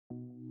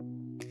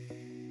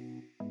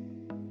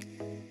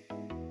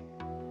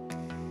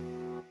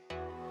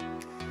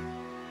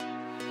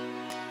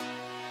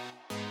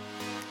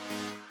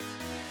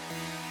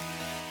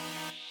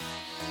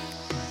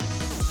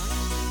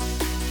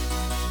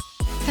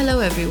Hello,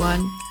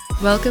 everyone.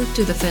 Welcome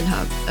to the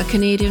FinHub, a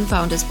Canadian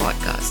founders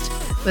podcast,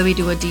 where we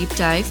do a deep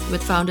dive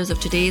with founders of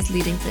today's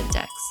leading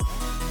fintechs.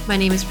 My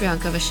name is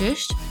Priyanka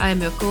Vashisth. I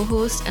am your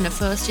co-host and a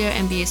first-year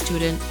MBA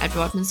student at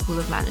Rotman School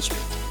of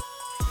Management.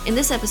 In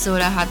this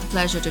episode, I had the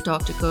pleasure to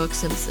talk to Kirk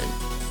Simpson.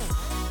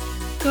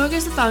 Kirk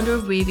is the founder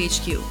of Wave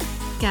HQ,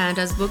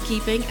 Canada's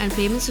bookkeeping and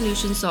payment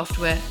solution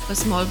software for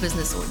small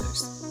business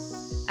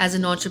owners. As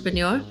an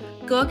entrepreneur,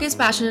 Kirk is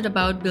passionate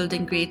about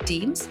building great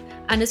teams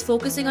and is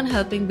focusing on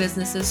helping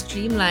businesses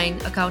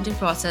streamline accounting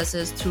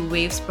processes through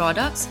Wave's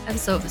products and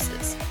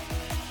services.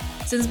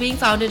 Since being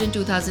founded in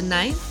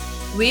 2009,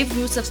 Wave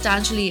grew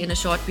substantially in a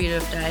short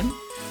period of time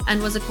and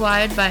was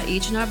acquired by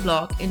H&R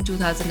Block in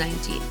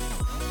 2019.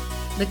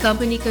 The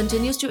company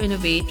continues to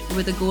innovate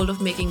with the goal of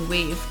making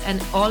Wave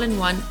an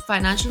all-in-one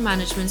financial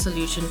management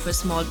solution for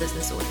small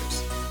business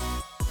owners.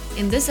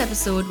 In this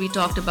episode, we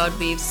talked about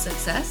Wave's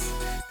success,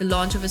 the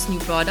launch of its new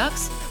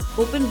products,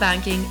 open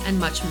banking, and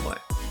much more.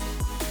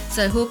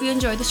 So I hope you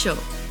enjoy the show.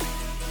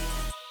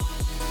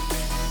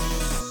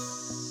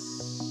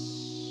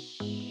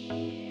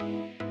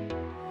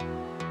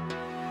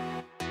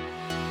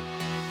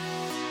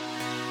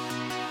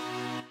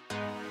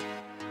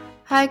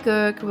 Hi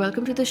Kirk,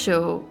 welcome to the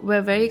show.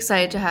 We're very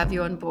excited to have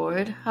you on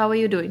board. How are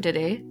you doing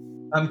today?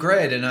 I'm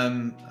great, and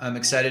I'm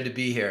excited to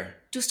be here.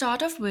 To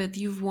start off with,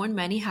 you've worn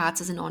many hats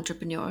as an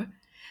entrepreneur,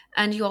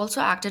 and you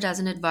also acted as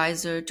an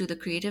advisor to the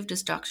Creative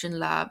Destruction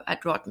Lab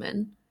at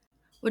Rotman.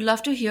 Would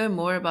love to hear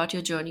more about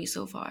your journey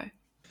so far.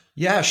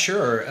 Yeah,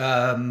 sure.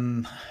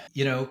 Kind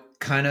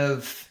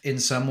of in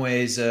some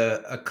ways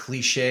a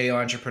cliche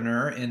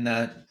entrepreneur in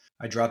that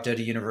I dropped out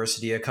of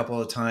university a couple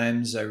of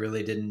times. I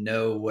really didn't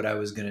know what I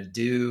was going to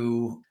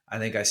do. I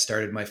think I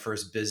started my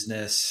first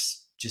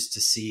business just to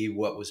see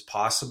what was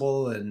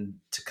possible and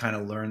to kind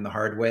of learn the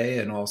hard way.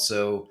 And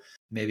also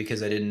maybe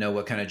because I didn't know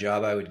what kind of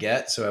job I would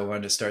get. So I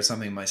wanted to start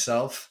something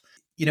myself.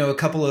 A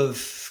couple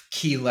of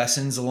key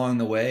lessons along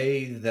the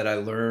way that I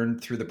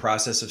learned through the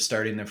process of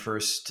starting the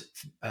first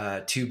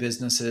two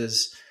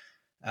businesses.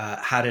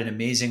 Had an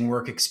amazing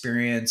work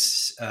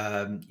experience,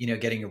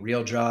 getting a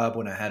real job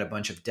when I had a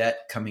bunch of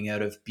debt coming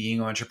out of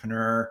being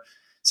entrepreneur.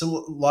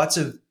 So lots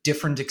of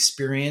different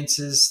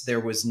experiences.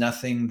 There was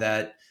nothing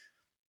that,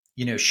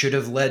 should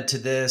have led to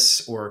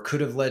this or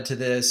could have led to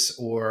this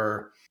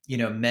or,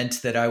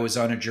 meant that I was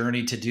on a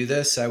journey to do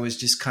this. I was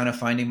just kind of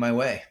finding my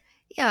way.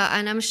 Yeah,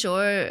 and I'm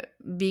sure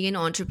being an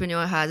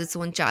entrepreneur has its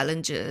own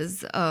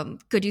challenges.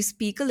 Could you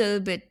speak a little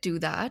bit to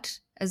that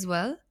as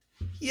well?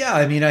 Yeah,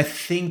 I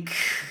think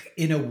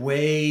in a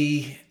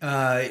way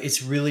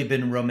it's really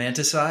been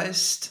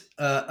romanticized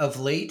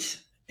of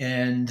late.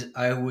 And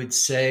I would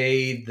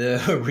say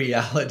the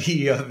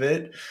reality of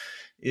it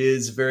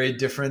is very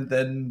different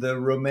than the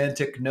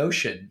romantic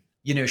notion.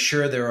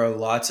 Sure, there are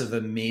lots of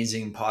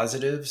amazing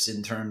positives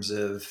in terms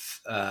of,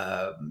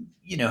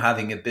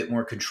 having a bit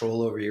more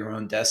control over your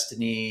own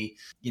destiny,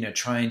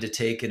 trying to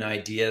take an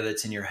idea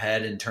that's in your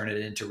head and turn it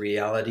into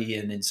reality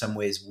and in some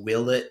ways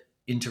will it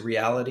into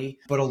reality,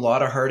 but a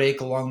lot of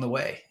heartache along the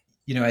way.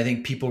 I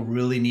think people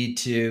really need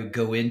to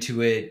go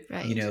into it,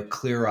 Right.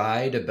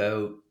 clear-eyed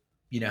about,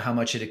 how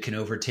much it can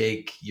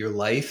overtake your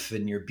life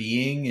and your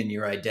being and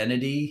your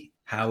identity,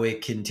 how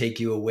it can take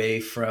you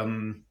away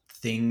from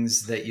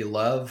things that you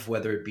love,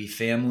 whether it be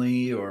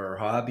family or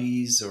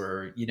hobbies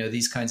or,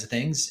 these kinds of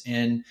things.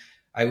 And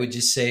I would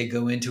just say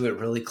go into it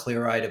really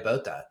clear-eyed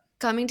about that.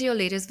 Coming to your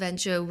latest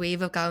venture,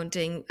 Wave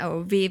Accounting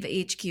or Wave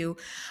HQ,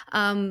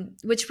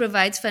 which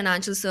provides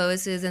financial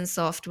services and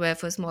software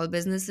for small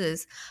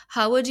businesses,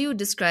 how would you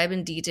describe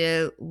in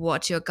detail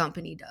what your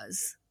company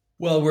does?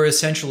 Well, we're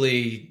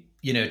essentially,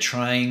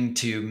 trying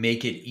to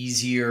make it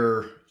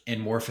easier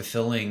and more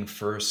fulfilling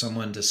for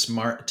someone to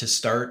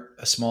start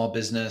a small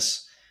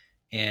business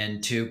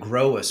and to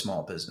grow a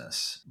small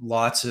business.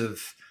 Lots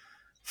of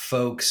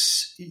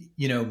folks,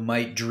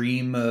 might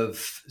dream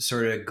of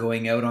sort of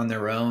going out on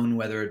their own,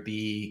 whether it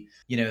be,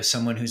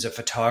 someone who's a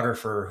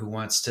photographer who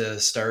wants to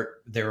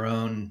start their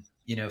own,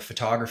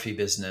 photography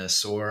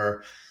business,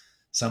 or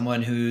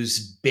someone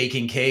who's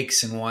baking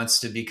cakes and wants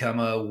to become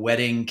a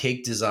wedding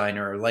cake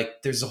designer.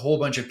 Like there's a whole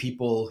bunch of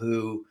people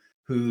who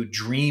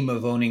dream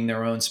of owning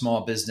their own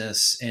small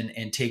business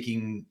and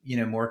taking,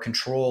 more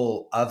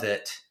control of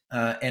it.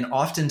 And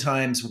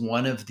oftentimes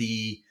one of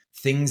the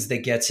things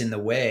that gets in the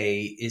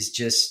way is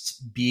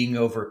just being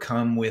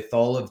overcome with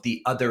all of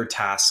the other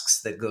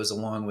tasks that goes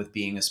along with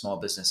being a small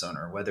business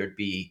owner, whether it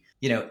be,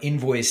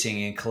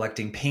 invoicing and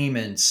collecting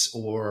payments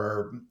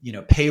or,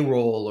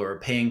 payroll or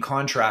paying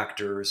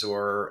contractors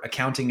or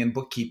accounting and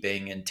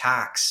bookkeeping and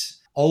tax,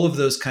 all of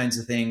those kinds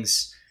of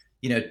things.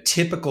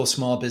 Typical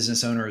small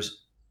business owners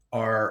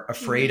are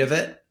afraid of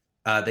it.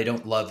 They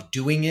don't love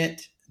doing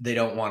it. They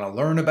don't want to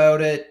learn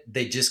about it.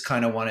 They just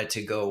kind of want it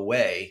to go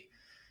away.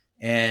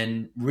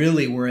 And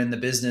really, we're in the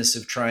business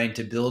of trying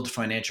to build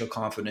financial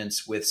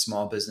confidence with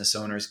small business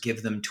owners,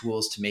 give them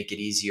tools to make it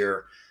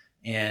easier,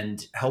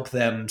 and help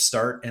them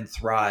start and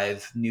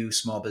thrive new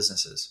small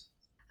businesses.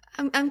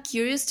 I'm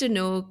curious to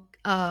know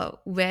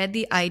where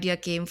the idea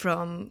came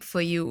from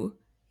for you.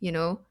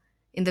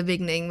 in the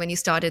beginning when you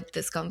started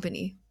this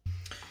company?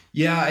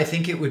 Yeah, I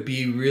think it would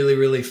be really,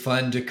 really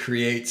fun to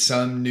create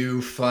some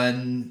new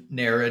fun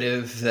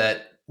narrative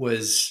that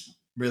was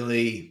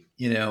really,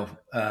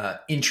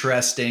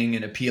 interesting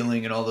and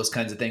appealing and all those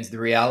kinds of things. The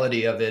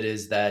reality of it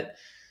is that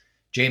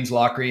James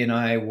Lockery and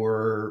I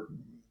were,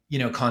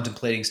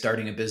 contemplating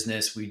starting a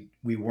business.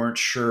 We weren't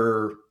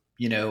sure,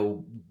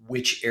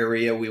 which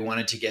area we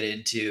wanted to get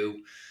into.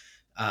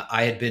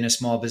 I had been a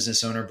small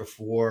business owner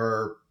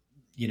before.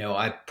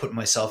 I put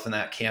myself in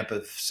that camp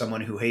of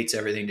someone who hates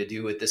everything to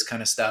do with this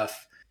kind of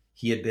stuff.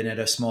 He had been at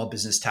a small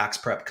business tax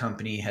prep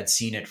company, had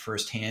seen it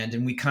firsthand,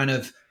 and we kind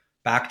of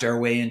backed our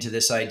way into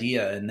this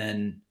idea. And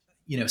then,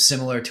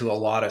 similar to a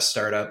lot of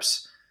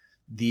startups,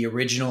 the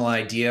original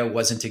idea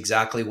wasn't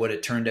exactly what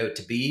it turned out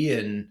to be.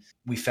 And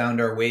we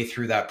found our way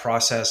through that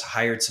process,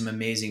 hired some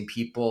amazing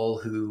people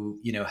who,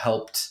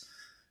 helped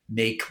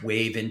make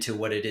Wave into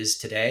what it is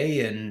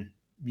today. And,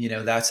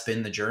 that's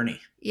been the journey.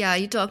 Yeah,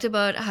 you talked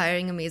about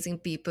hiring amazing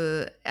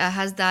people.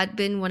 Has that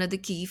been one of the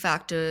key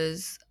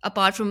factors?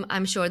 Apart from,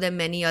 I'm sure there are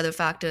many other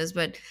factors,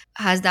 but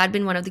has that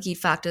been one of the key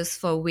factors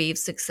for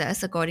Wave's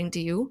success, according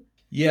to you?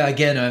 Yeah,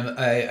 again,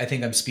 I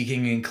think I'm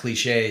speaking in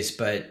cliches,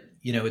 but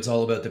it's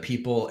all about the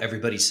people.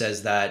 Everybody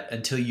says that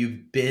until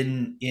you've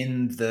been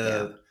in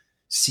the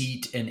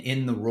seat and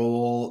in the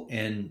role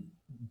and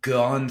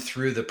gone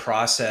through the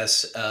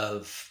process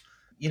of,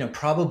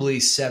 probably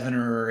 700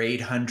 or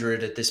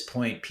 800 at this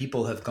point,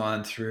 people have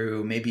gone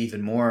through, maybe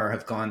even more,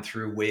 have gone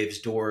through Wave's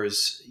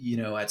doors,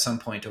 at some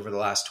point over the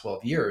last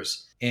 12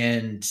 years.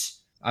 And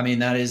I mean,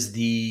 that is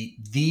the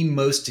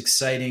most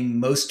exciting,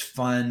 most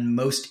fun,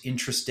 most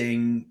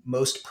interesting,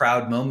 most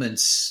proud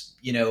moments,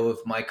 of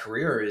my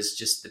career is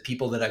just the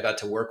people that I got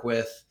to work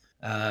with,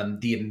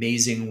 the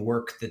amazing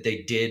work that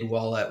they did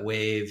while at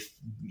Wave,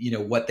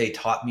 what they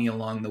taught me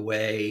along the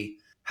way,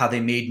 how they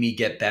made me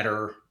get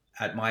better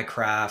at my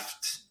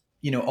craft.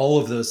 All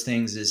of those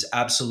things is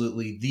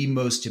absolutely the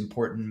most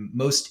important,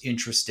 most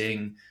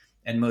interesting,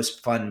 and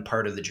most fun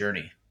part of the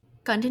journey.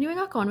 Continuing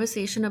our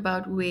conversation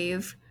about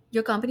Wave,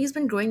 your company's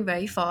been growing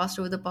very fast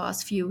over the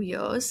past few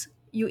years.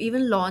 You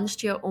even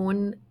launched your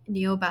own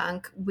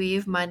neobank,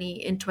 Wave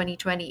Money, in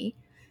 2020.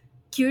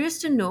 Curious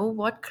to know,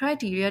 what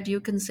criteria do you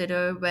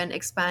consider when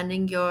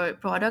expanding your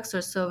products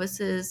or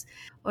services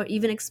or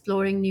even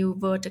exploring new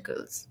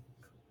verticals?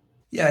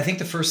 Yeah, I think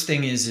the first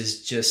thing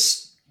is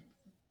just,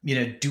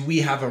 do we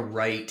have a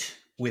right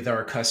with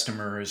our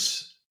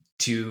customers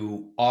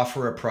to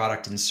offer a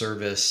product and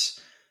service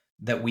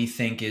that we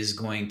think is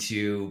going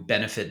to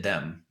benefit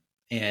them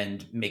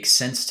and make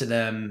sense to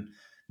them,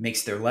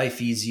 makes their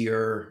life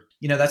easier?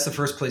 That's the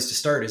first place to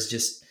start, is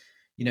just,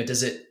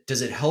 does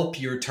it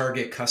help your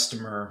target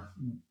customer,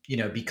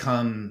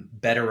 become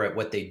better at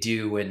what they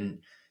do? And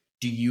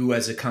do you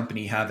as a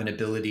company have an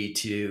ability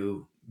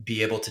to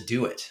be able to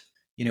do it?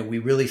 We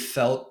really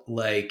felt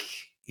like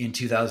in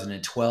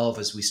 2012,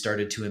 as we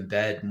started to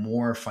embed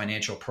more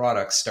financial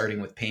products, starting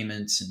with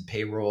payments and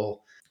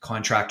payroll,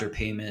 contractor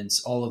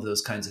payments, all of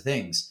those kinds of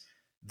things,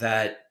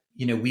 that,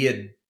 we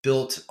had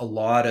built a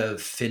lot of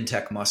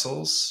fintech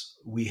muscles.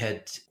 We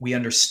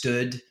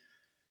understood,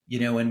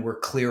 and were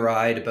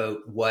clear-eyed about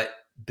what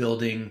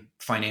building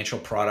financial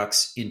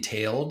products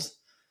entailed,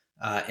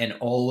 and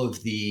all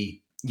of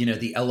the,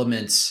 the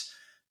elements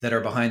that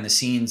are behind the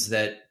scenes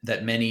that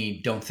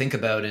many don't think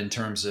about in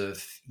terms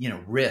of,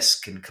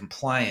 risk and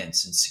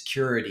compliance and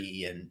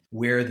security, and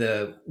where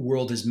the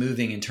world is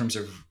moving in terms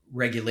of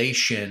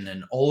regulation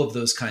and all of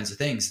those kinds of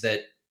things.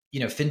 That,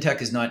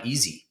 fintech is not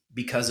easy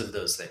because of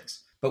those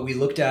things. But we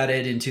looked at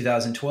it in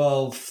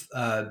 2012,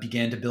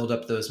 began to build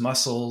up those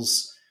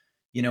muscles,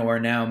 are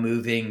now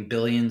moving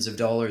billions of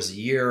dollars a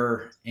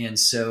year. And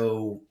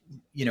so,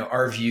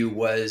 our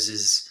view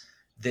is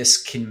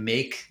this can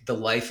make the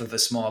life of a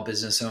small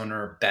business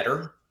owner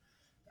better,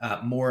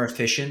 more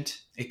efficient.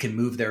 It can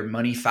move their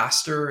money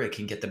faster. It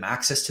can get them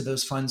access to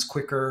those funds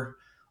quicker,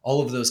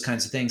 all of those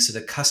kinds of things. So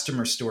the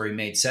customer story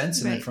made sense.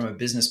 And Right. then from a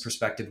business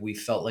perspective, we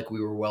felt like we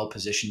were well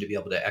positioned to be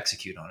able to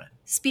execute on it.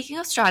 Speaking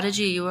of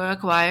strategy, you were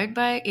acquired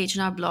by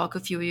H&R Block a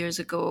few years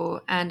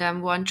ago, and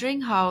I'm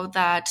wondering how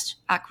that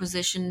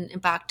acquisition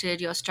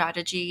impacted your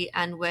strategy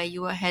and where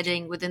you are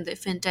heading within the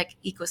fintech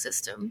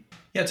ecosystem.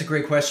 Yeah, it's a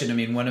great question. I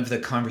mean, one of the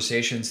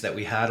conversations that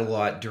we had a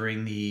lot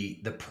during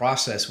the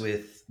process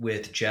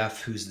with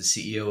Jeff, who's the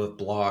CEO of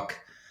Block,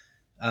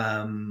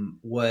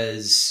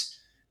 was,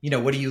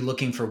 what are you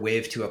looking for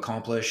Wave to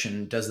accomplish?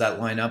 And does that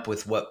line up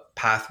with what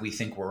path we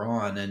think we're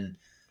on? And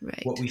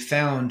Right. what we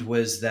found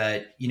was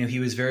that, he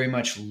was very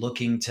much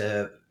looking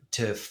to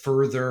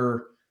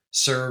further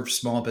serve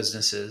small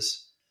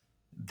businesses,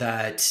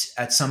 that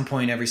at some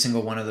point, every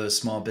single one of those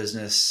small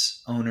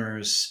business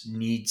owners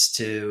needs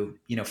to,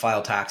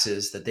 file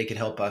taxes, that they could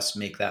help us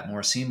make that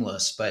more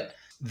seamless. But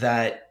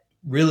that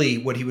really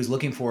what he was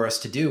looking for us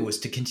to do was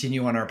to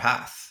continue on our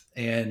path.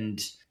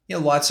 And,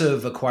 lots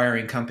of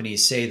acquiring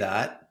companies say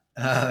that.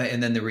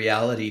 And then the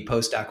reality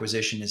post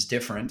acquisition is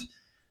different.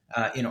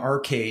 In our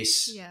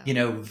case, Yeah.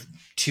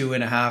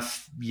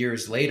 2.5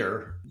 years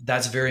later,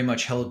 that's very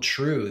much held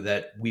true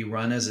that we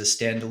run as a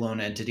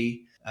standalone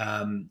entity.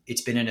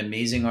 It's been an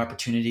amazing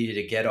opportunity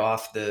to get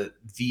off the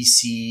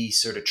VC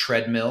sort of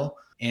treadmill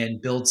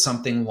and build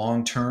something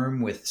long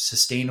term with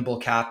sustainable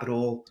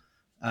capital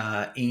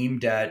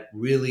aimed at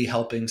really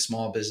helping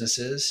small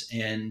businesses.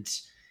 And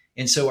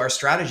so our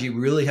strategy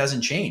really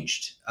hasn't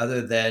changed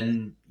other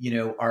than,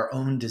 our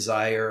own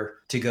desire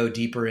to go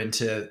deeper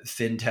into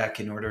fintech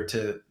in order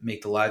to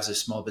make the lives of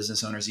small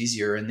business owners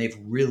easier. And they've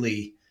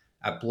really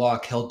at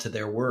Block held to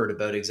their word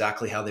about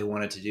exactly how they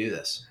wanted to do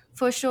this.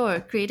 For sure,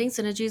 creating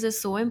synergies is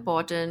so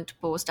important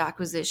post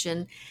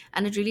acquisition,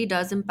 and it really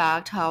does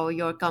impact how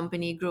your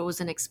company grows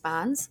and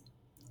expands.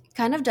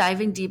 Kind of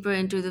diving deeper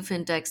into the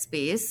fintech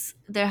space,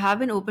 there have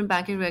been open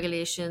banking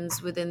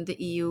regulations within the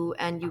EU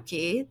and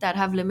UK that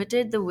have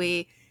limited the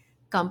way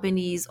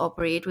companies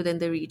operate within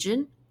the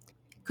region.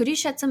 Could you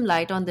shed some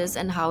light on this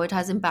and how it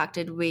has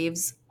impacted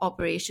Wave's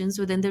operations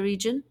within the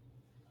region?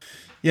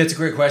 Yeah, it's a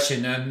great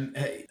question.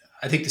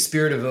 I think the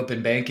spirit of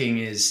open banking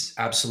is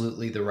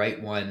absolutely the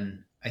right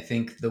one. I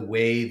think the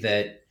way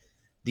that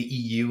the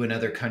EU and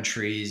other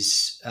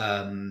countries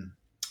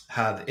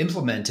have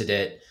implemented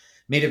it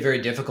made it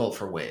very difficult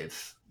for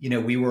Wave.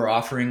 We were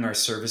offering our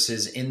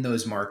services in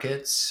those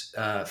markets,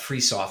 free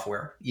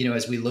software.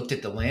 As we looked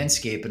at the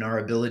landscape and our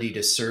ability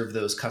to serve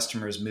those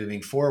customers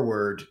moving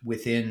forward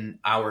within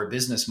our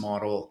business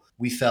model,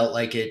 we felt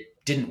like it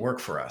didn't work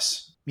for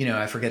us.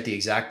 I forget the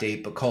exact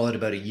date, but call it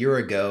about a year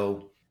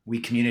ago, we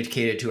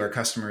communicated to our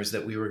customers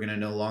that we were going to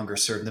no longer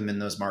serve them in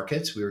those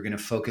markets. We were going to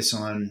focus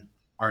on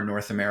our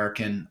North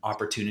American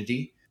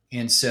opportunity.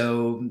 And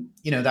so,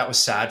 that was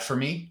sad for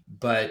me,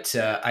 but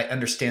I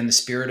understand the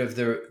spirit of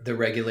the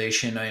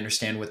regulation. I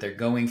understand what they're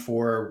going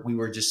for. We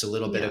were just a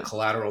little bit of Yeah.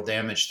 collateral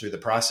damage through the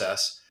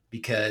process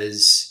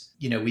because,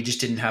 we just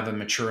didn't have a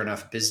mature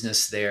enough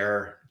business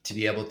there to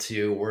be able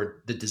to,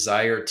 or the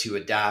desire to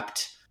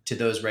adapt to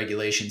those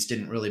regulations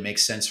didn't really make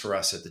sense for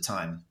us at the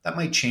time. That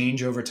might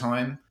change over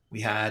time. We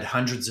had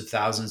hundreds of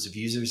thousands of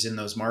users in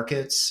those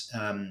markets.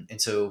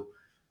 And so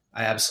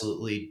I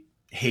absolutely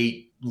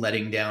hate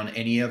letting down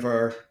any of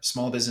our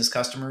small business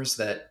customers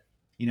that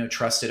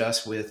trusted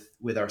us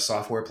with our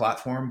software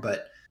platform.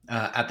 But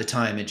at the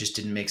time, it just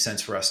didn't make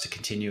sense for us to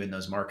continue in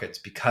those markets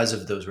because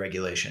of those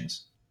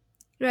regulations.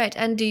 Right.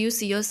 And do you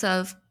see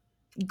yourself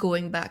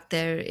going back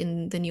there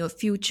in the near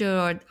future,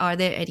 or are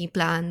there any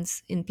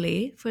plans in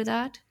play for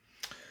that?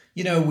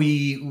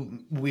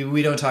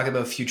 We don't talk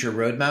about future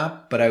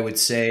roadmap, but I would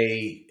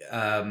say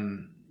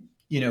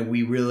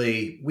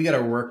we got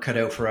our work cut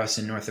out for us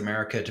in North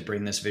America to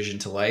bring this vision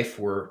to life.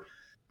 We're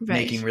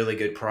making Right. really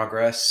good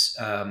progress,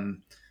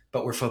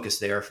 but we're focused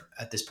there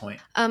at this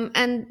point.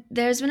 And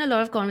there's been a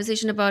lot of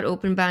conversation about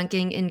open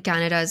banking in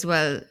Canada as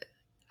well.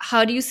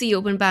 How do you see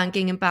open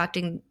banking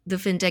impacting the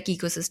fintech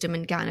ecosystem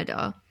in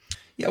Canada?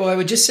 Yeah, well, I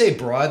would just say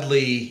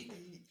broadly,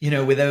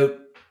 without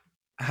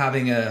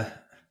having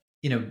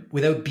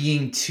without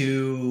being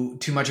too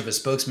much of a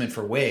spokesman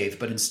for Wave,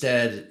 but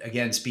instead,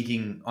 again,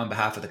 speaking on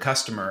behalf of the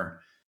customer.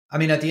 I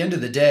mean, at the end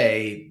of the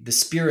day, the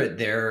spirit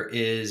there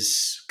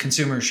is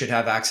consumers should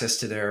have access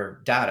to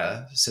their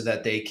data so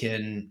that they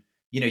can,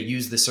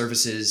 use the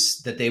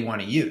services that they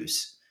want to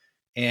use.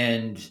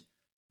 And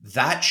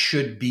that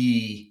should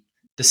be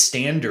the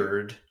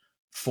standard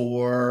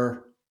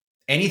for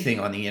anything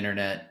on the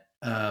internet.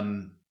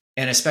 And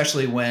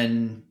especially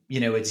when,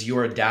 it's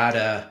your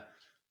data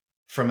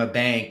from a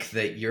bank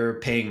that you're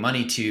paying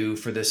money to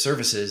for the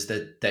services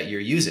that you're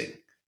using.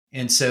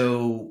 And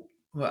so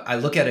I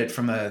look at it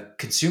from a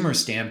consumer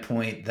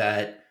standpoint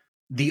that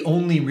the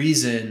only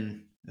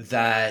reason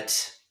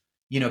that,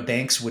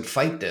 banks would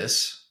fight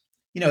this,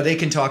 they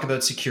can talk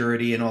about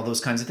security and all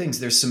those kinds of things.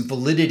 There's some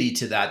validity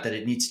to that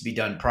it needs to be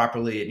done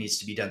properly. It needs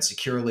to be done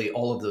securely.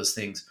 All of those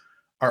things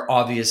are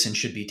obvious and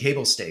should be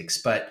table stakes.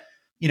 But,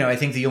 I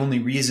think the only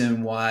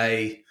reason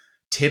why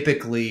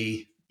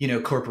typically,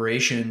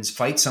 corporations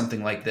fight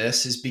something like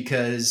this is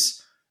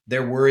because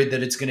they're worried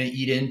that it's going to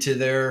eat into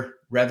their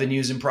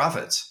revenues and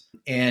profits.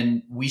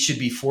 And we should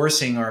be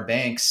forcing our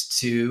banks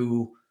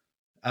to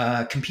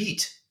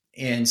compete.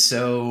 And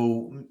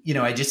so,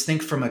 I just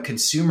think from a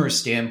consumer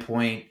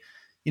standpoint,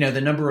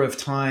 the number of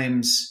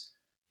times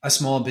a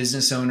small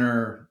business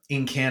owner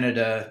in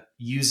Canada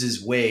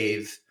uses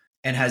Wave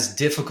and has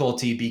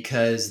difficulty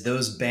because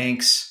those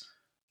banks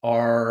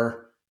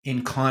are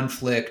in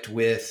conflict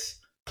with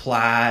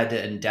Plaid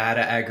and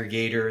data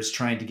aggregators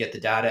trying to get the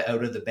data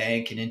out of the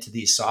bank and into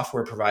these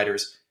software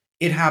providers,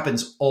 it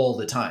happens all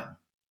the time.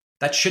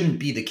 That shouldn't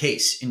be the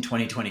case in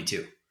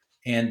 2022.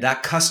 And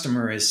that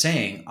customer is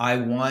saying, I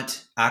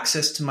want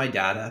access to my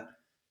data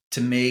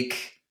to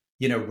make,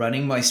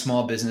 running my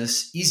small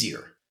business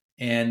easier.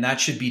 And that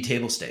should be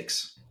table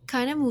stakes.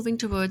 Kind of moving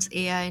towards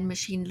AI and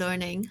machine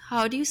learning,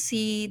 how do you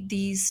see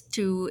these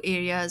two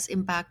areas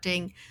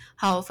impacting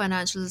how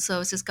financial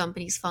services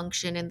companies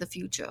function in the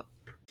future?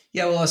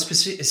 Yeah, well, I'll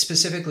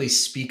specifically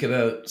speak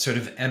about sort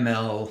of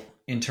ML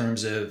in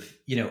terms of,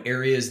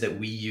 areas that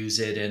we use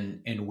it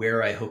and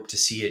where I hope to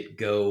see it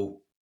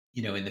go,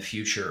 in the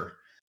future.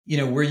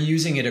 We're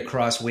using it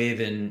across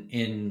Wave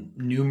in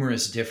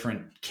numerous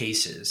different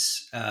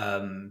cases.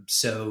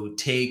 So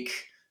take,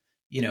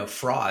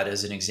 fraud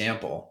as an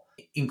example.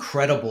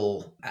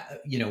 Incredible,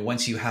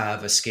 once you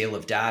have a scale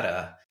of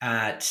data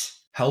at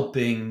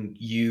helping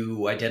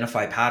you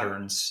identify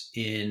patterns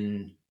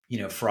in,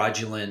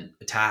 fraudulent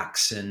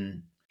attacks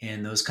and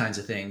those kinds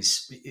of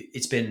things.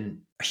 It's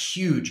been a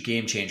huge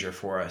game changer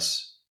for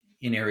us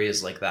in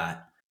areas like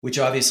that, which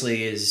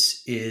obviously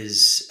is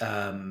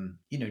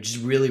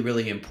just really,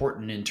 really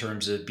important in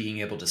terms of being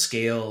able to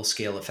scale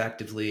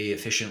effectively,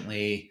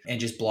 efficiently, and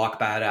just block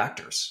bad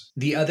actors.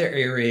 The other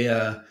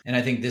area, and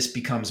I think this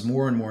becomes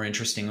more and more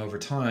interesting over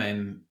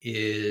time,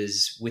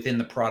 is within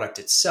the product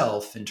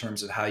itself in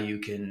terms of how you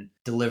can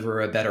deliver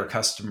a better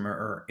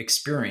customer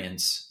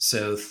experience.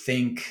 So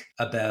think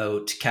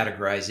about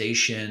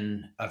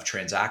categorization of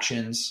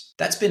transactions.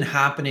 That's been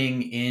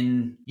happening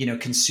in,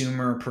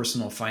 consumer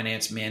personal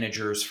finance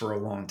managers for a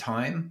long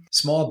time.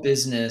 Small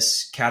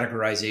business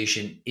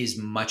categorization is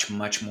much,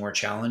 much more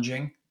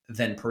challenging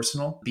than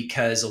personal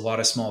because a lot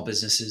of small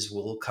businesses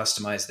will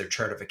customize their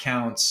chart of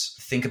accounts.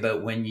 Think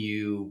about when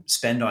you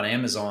spend on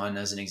Amazon,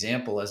 as an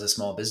example, as a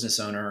small business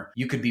owner,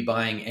 you could be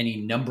buying any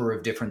number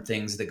of different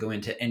things that go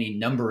into any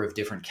number of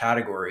different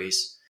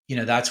categories.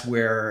 That's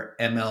where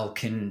ML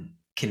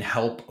can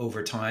help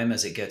over time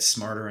as it gets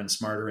smarter and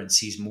smarter and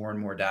sees more and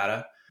more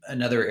data.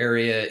 Another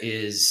area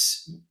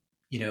is,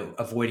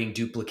 avoiding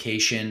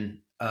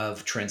duplication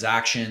of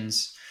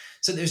transactions.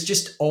 So there's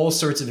just all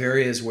sorts of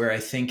areas where I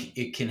think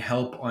it can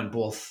help on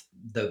both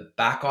the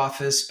back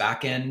office,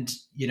 back end,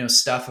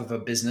 stuff of a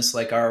business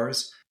like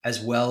ours,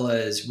 as well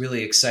as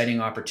really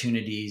exciting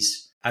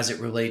opportunities as it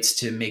relates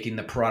to making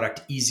the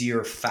product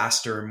easier,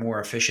 faster, more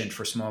efficient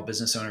for small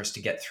business owners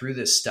to get through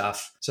this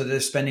stuff so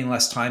they're spending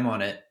less time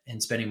on it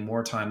and spending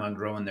more time on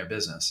growing their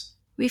business.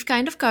 We've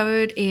kind of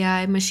covered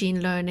AI,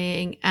 machine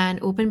learning,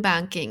 and open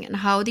banking and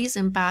how these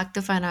impact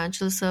the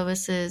financial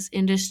services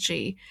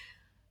industry.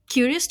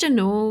 Curious to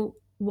know,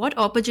 what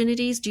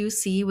opportunities do you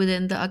see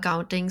within the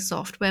accounting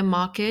software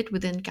market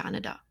within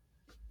Canada?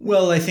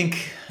 Well, I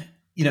think,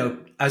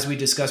 as we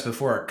discussed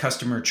before,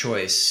 customer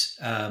choice.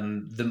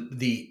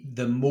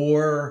 The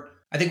more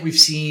I think we've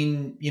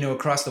seen,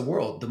 across the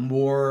world, the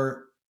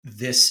more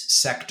this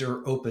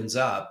sector opens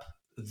up,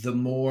 the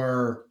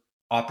more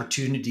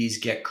opportunities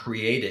get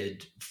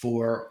created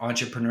for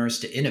entrepreneurs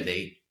to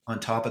innovate on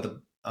top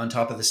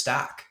of the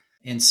stack.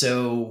 And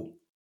so,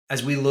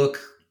 as we look,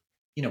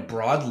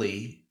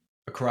 broadly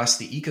across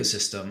the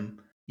ecosystem,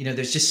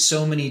 there's just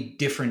so many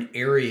different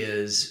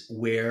areas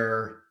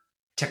where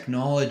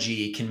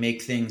technology can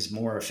make things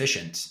more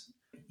efficient,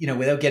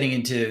 without getting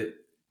into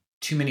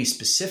too many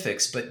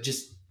specifics, but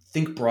just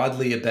think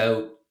broadly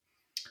about,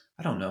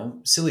 I don't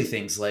know, silly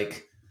things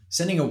like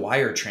sending a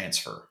wire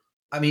transfer.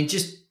 I mean,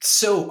 just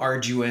so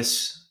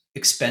arduous,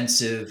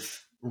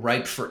 expensive,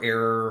 ripe for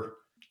error,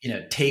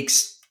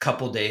 takes a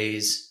couple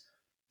days.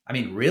 I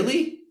mean,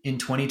 really, in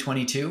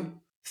 2022,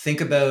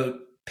 think about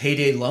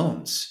payday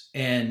loans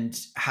and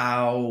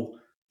how,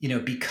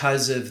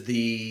 because of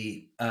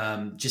the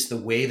just the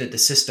way that the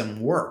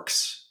system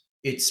works,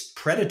 it's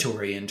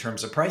predatory in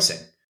terms of pricing.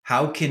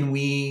 How can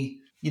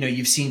we,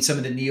 you've seen some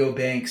of the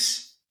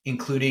neobanks,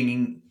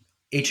 including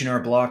H&R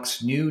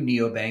Block's new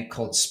neobank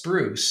called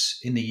Spruce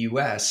in the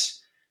US,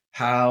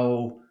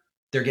 how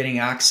they're getting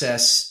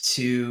access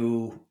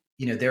to,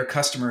 their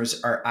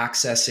customers are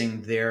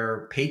accessing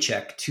their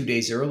paycheck 2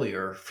 days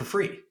earlier for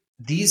free.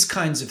 These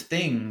kinds of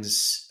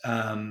things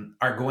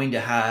are going to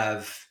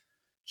have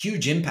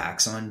huge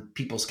impacts on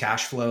people's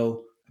cash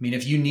flow. I mean,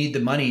 if you need the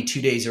money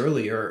 2 days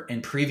earlier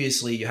and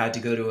previously you had to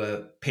go to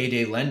a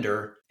payday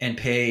lender and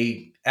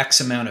pay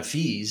X amount of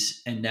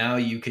fees, and now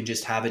you can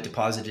just have it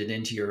deposited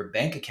into your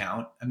bank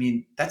account, I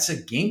mean, that's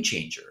a game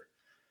changer.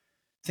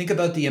 Think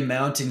about the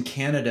amount in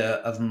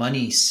Canada of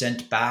money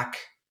sent back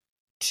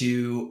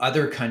to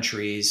other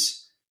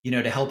countries,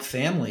 to help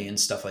family and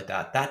stuff like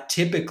that. That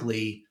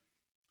typically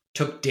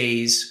took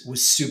days,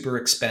 was super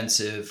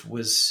expensive,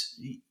 was,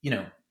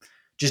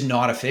 just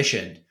not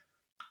efficient.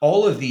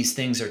 All of these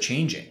things are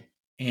changing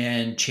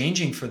and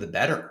changing for the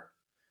better.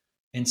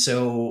 And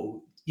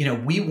so,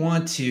 we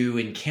want to,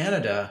 in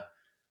Canada,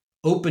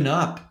 open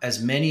up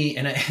as many,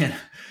 and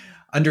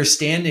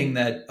understanding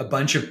that a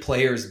bunch of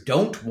players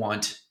don't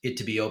want it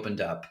to be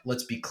opened up.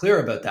 Let's be clear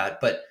about that.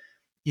 But,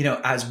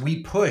 as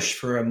we push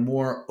for a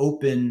more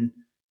open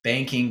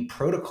banking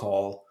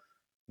protocol,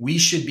 we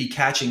should be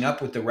catching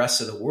up with the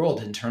rest of the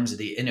world in terms of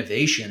the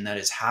innovation that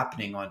is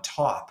happening on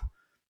top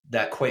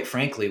that, quite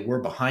frankly,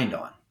 we're behind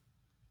on.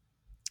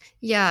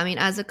 Yeah, I mean,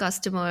 as a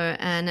customer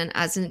and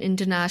as an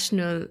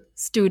international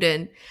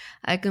student,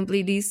 I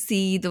completely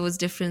see those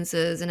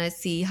differences and I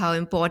see how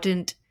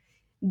important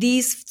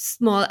these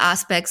small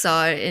aspects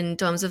are in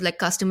terms of like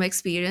customer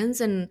experience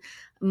and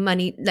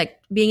money, like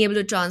being able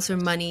to transfer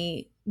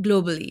money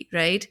globally,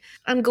 right?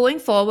 And going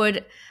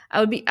forward,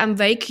 I'm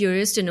very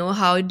curious to know,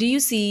 how do you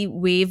see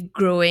Wave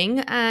growing,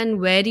 and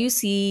where do you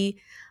see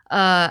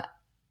uh,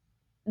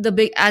 the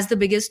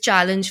biggest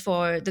challenge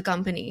for the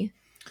company?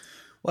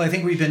 Well, I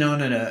think we've been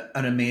on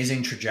an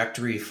amazing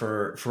trajectory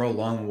for a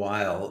long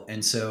while,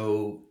 and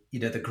so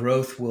the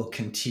growth will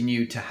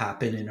continue to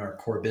happen in our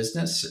core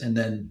business, and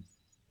then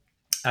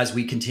as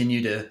we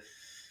continue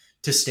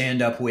to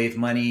stand up Wave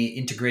Money,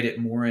 integrate it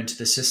more into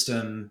the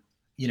system,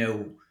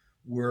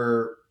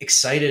 we're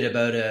excited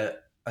about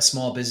a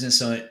small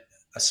business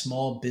a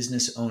small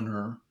business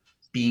owner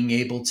being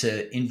able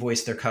to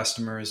invoice their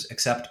customers,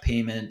 accept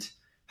payment,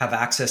 have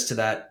access to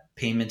that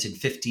payment in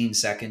 15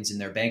 seconds in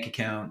their bank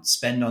account,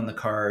 spend on the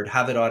card,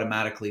 have it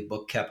automatically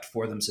book kept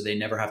for them so they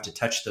never have to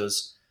touch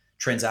those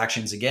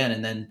transactions again,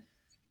 and then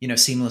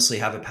seamlessly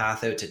have a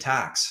path out to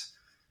tax.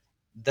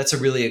 That's a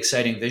really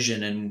exciting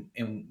vision, and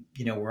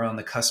we're on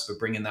the cusp of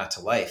bringing that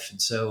to life.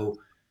 And so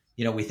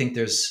we think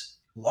there's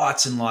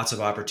lots and lots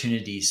of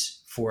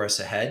opportunities for us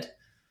ahead.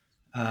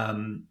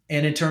 And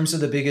in terms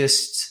of the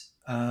biggest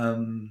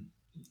barriers,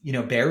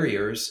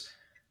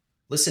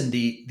 listen,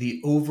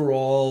 the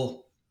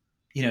overall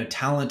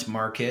talent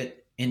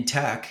market in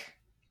tech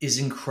is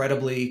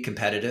incredibly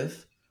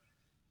competitive,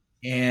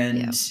 Yeah.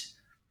 and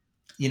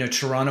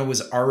Toronto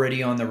was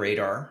already on the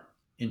radar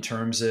in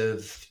terms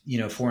of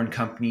foreign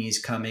companies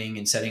coming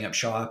and setting up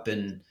shop,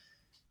 and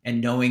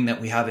knowing that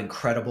we have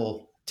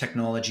incredible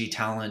technology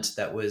talent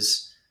that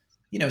was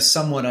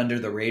somewhat under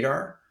the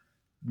radar.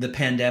 The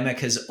pandemic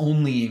has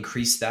only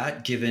increased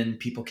that, given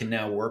people can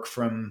now work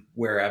from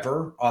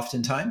wherever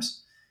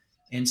oftentimes.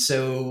 And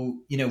so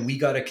we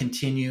got to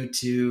continue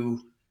to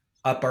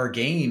up our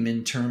game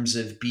in terms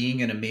of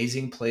being an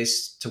amazing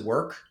place to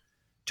work,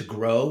 to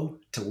grow,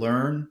 to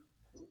learn.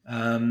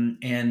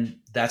 And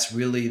that's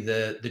really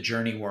the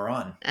journey we're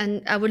on.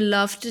 And I would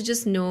love to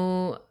just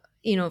know,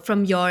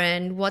 from your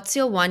end, what's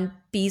your one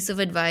piece of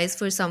advice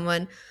for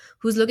someone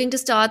who's looking to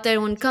start their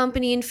own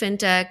company in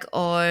fintech,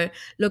 or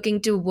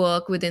looking to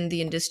work within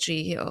the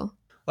industry here?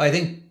 Well, I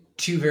think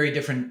two very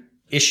different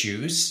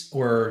issues,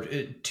 or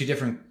two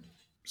different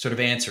sort of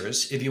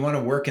answers. If you want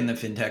to work in the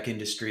fintech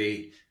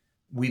industry,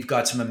 we've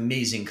got some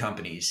amazing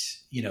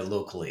companies,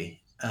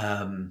 locally,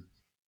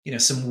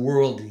 some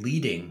world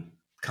leading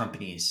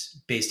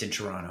companies based in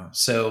Toronto.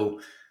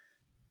 So,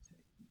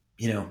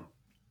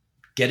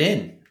 get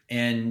in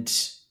and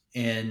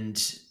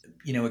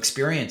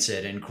experience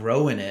it and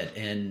grow in it.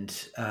 And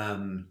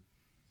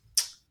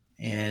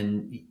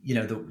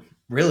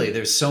really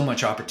there's so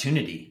much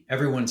opportunity.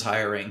 Everyone's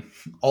hiring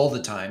all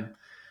the time.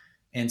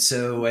 And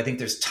so I think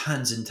there's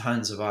tons and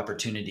tons of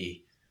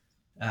opportunity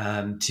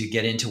to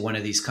get into one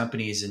of these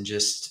companies and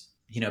just,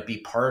 be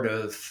part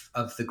of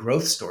the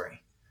growth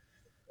story.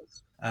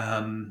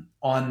 On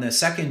the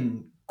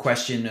second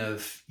question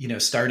of,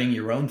 starting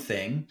your own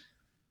thing,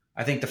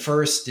 I think the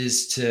first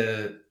is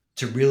to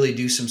really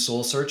do some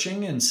soul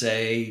searching and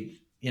say,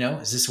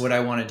 is this what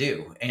I want to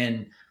do?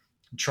 And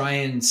try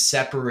and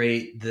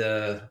separate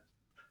the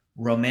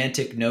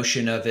romantic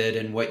notion of it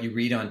and what you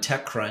read on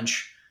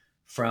TechCrunch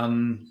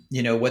from,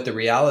 what the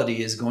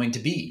reality is going to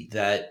be.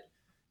 That,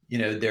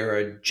 there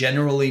are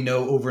generally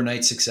no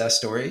overnight success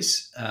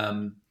stories.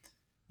 On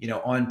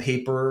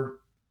paper,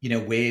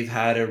 Wave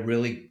had a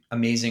really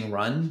amazing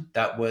run.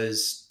 That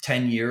was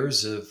 10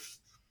 years of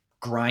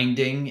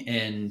grinding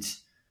and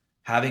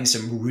having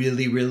some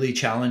really, really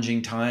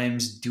challenging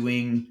times,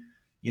 doing,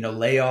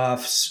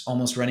 layoffs,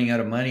 almost running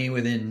out of money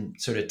within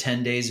sort of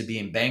 10 days of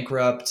being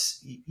bankrupt,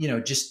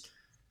 just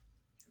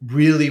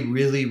really,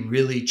 really,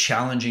 really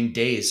challenging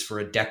days for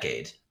a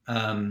decade.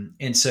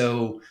 And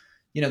so,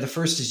 the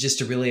first is just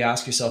to really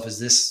ask yourself, is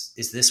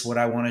this what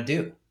I want to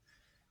do?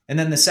 And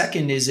then the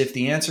second is, if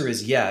the answer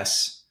is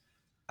yes,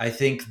 I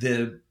think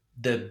the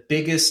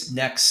biggest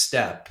next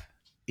step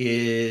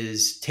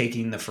is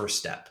taking the first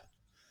step.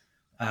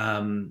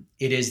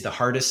 It is the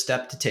hardest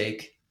step to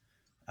take.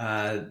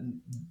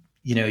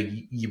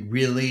 You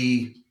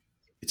really,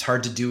 it's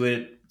hard to do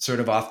it sort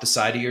of off the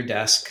side of your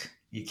desk.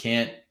 You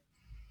can't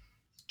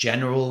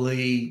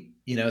generally,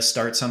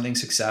 start something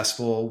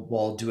successful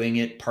while doing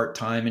it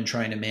part-time and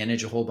trying to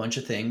manage a whole bunch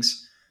of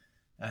things,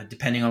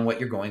 depending on what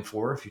you're going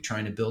for. If you're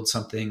trying to build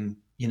something,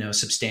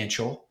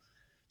 substantial.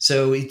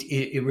 So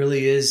it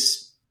really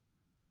is,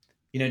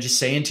 just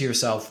saying to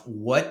yourself,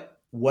 what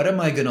am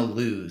I going to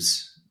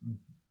lose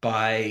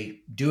by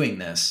doing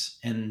this?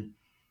 And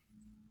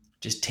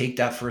just take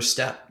that first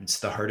step. It's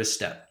the hardest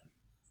step.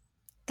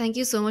 Thank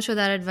you so much for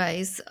that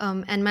advice.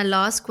 And my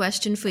last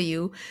question for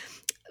you: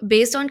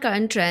 based on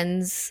current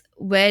trends,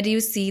 where do you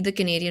see the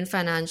Canadian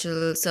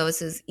financial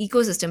services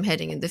ecosystem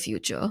heading in the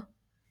future?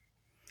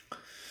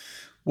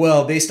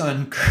 Well, based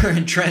on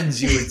current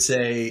trends, you would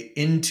say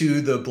into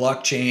the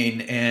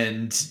blockchain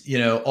and,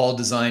 all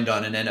designed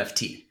on an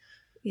NFT.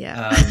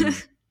 Yeah.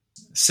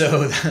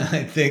 So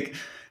I think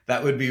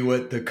that would be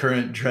what the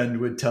current trend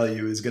would tell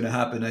you is going to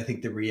happen. I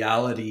think the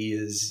reality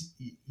is,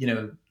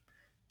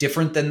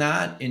 different than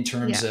that in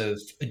terms Yeah.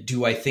 of,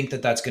 do I think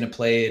that that's going to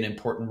play an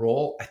important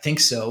role? I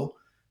think so.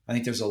 I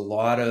think there's a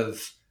lot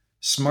of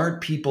smart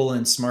people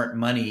and smart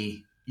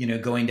money,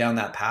 going down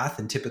that path.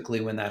 And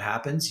typically when that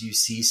happens, you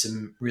see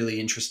some really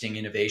interesting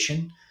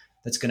innovation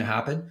that's going to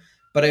happen.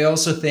 But I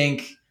also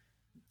think,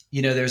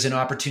 there's an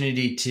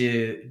opportunity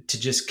to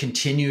just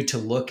continue to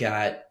look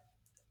at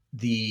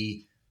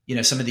the,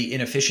 some of the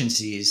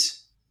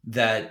inefficiencies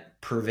that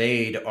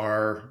pervade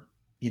our,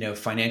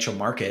 financial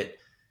market.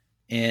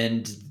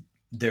 And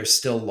there's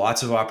still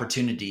lots of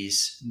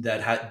opportunities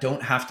that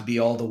don't have to be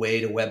all the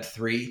way to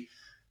Web3.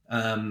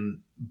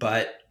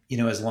 But,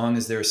 as long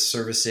as they're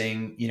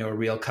servicing, a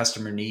real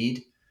customer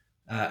need,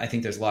 I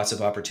think there's lots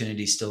of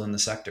opportunities still in the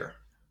sector.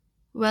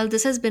 Well,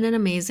 this has been an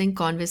amazing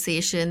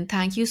conversation.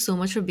 Thank you so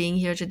much for being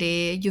here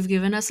today. You've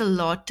given us a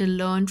lot to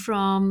learn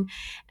from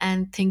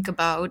and think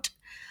about.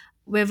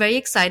 We're very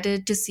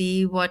excited to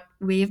see what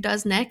Wave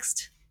does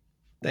next.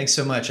 Thanks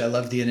so much. I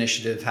love the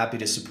initiative. Happy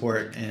to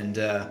support and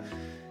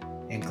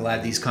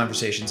glad these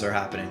conversations are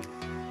happening.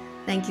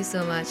 Thank you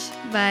so much.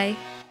 Bye.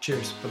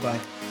 Cheers. Bye-bye.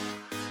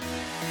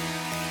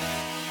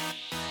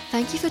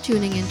 Thank you for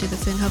tuning into the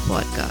FinHub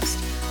podcast.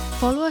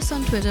 Follow us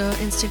on Twitter,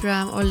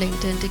 Instagram, or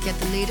LinkedIn to get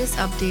the latest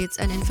updates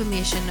and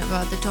information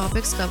about the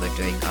topics covered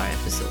during our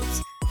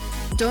episodes.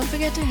 Don't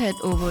forget to head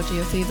over to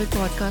your favorite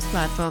podcast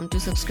platform to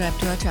subscribe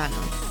to our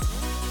channel.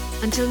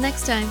 Until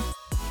next time.